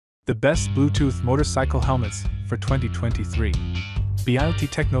The best Bluetooth motorcycle helmets for 2023.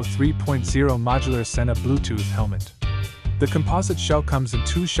 BILT Techno 3.0 Modular Sena Bluetooth Helmet. The composite shell comes in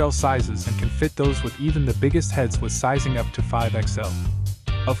 2 shell sizes and can fit those with even the biggest heads with sizing up to 5XL.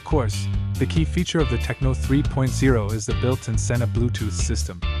 Of course, the key feature of the Techno 3.0 is the built-in Sena Bluetooth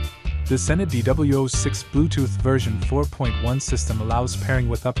system. The Sena DWO-6 Bluetooth version 4.1 system allows pairing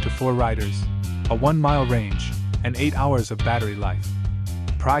with up to 4 riders, a 1-mile range, and 8 hours of battery life.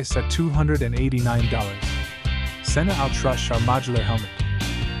 Price at $289. Sena Outrush our modular helmet.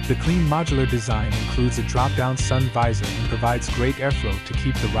 The clean modular design includes a drop-down sun visor and provides great airflow to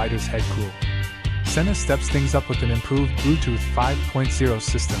keep the rider's head cool. Sena steps things up with an improved Bluetooth 5.0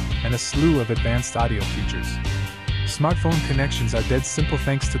 system and a slew of advanced audio features. Smartphone connections are dead simple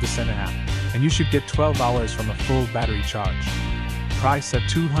thanks to the Sena app, and you should get 12 hours from a full battery charge. Price at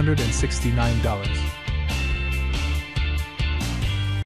 $269.